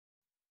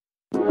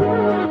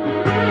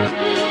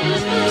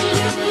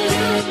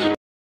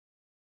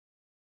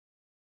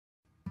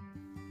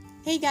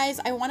Hey guys,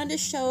 I wanted to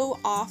show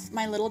off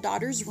my little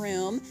daughter's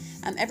room.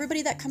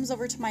 Everybody that comes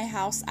over to my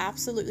house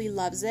absolutely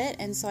loves it,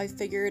 and so I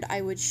figured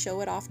I would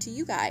show it off to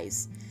you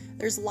guys.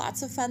 There's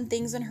lots of fun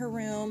things in her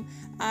room.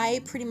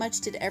 I pretty much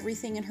did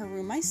everything in her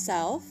room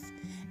myself,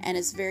 and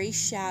it's very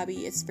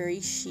shabby, it's very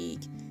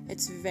chic,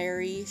 it's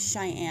very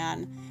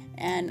Cheyenne,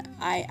 and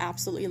I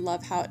absolutely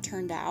love how it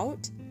turned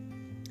out.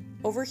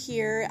 Over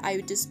here,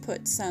 I just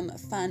put some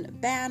fun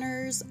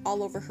banners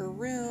all over her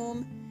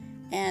room.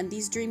 And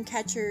these dream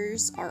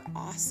catchers are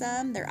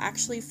awesome. They're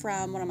actually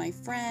from one of my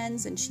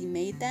friends and she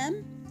made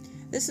them.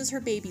 This is her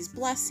baby's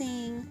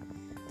blessing,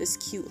 this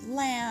cute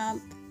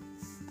lamp.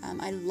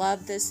 I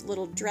love this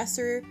little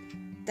dresser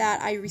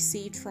that I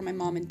received from my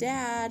mom and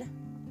dad.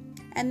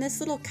 And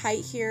this little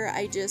kite here,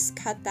 I just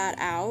cut that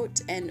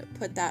out and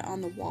put that on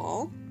the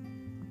wall.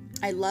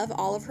 I love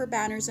all of her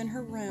banners in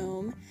her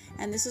room.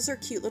 And this is her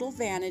cute little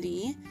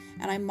vanity.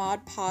 And I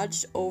Mod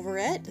Podged over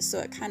it so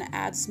it kind of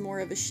adds more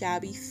of a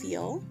shabby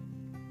feel.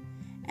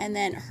 And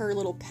then her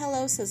little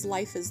pillow says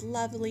life is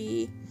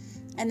lovely.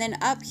 And then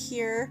up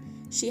here,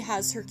 she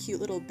has her cute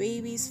little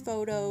baby's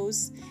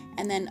photos.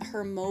 And then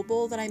her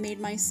mobile that I made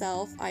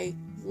myself. I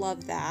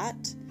love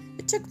that.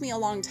 It took me a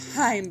long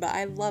time, but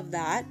I love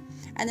that.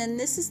 And then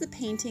this is the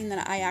painting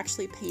that I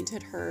actually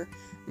painted her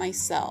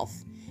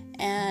myself.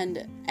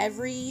 And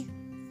every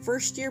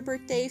first year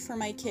birthday for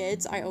my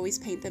kids, I always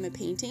paint them a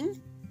painting.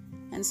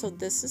 And so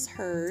this is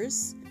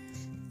hers.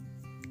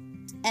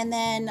 And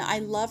then I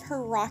love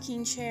her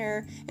rocking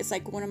chair. It's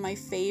like one of my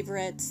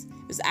favorites.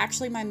 It was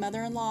actually my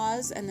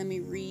mother-in-law's and then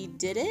we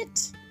redid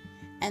it.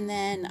 And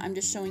then I'm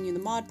just showing you the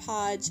Mod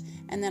Podge.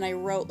 And then I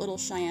wrote little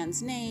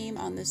Cheyenne's name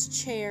on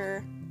this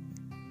chair.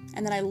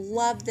 And then I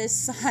love this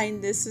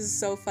sign. This is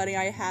so funny.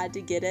 I had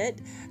to get it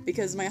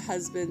because my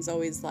husband's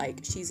always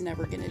like, she's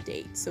never gonna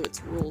date. So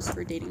it's rules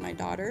for dating my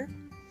daughter.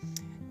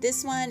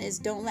 This one is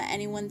don't let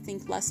anyone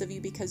think less of you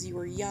because you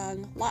were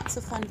young. Lots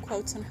of fun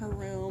quotes in her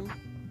room.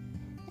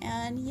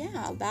 And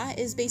yeah, that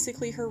is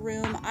basically her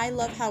room. I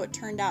love how it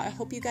turned out. I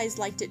hope you guys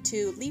liked it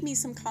too. Leave me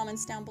some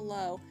comments down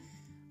below.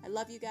 I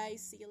love you guys.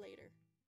 See you later.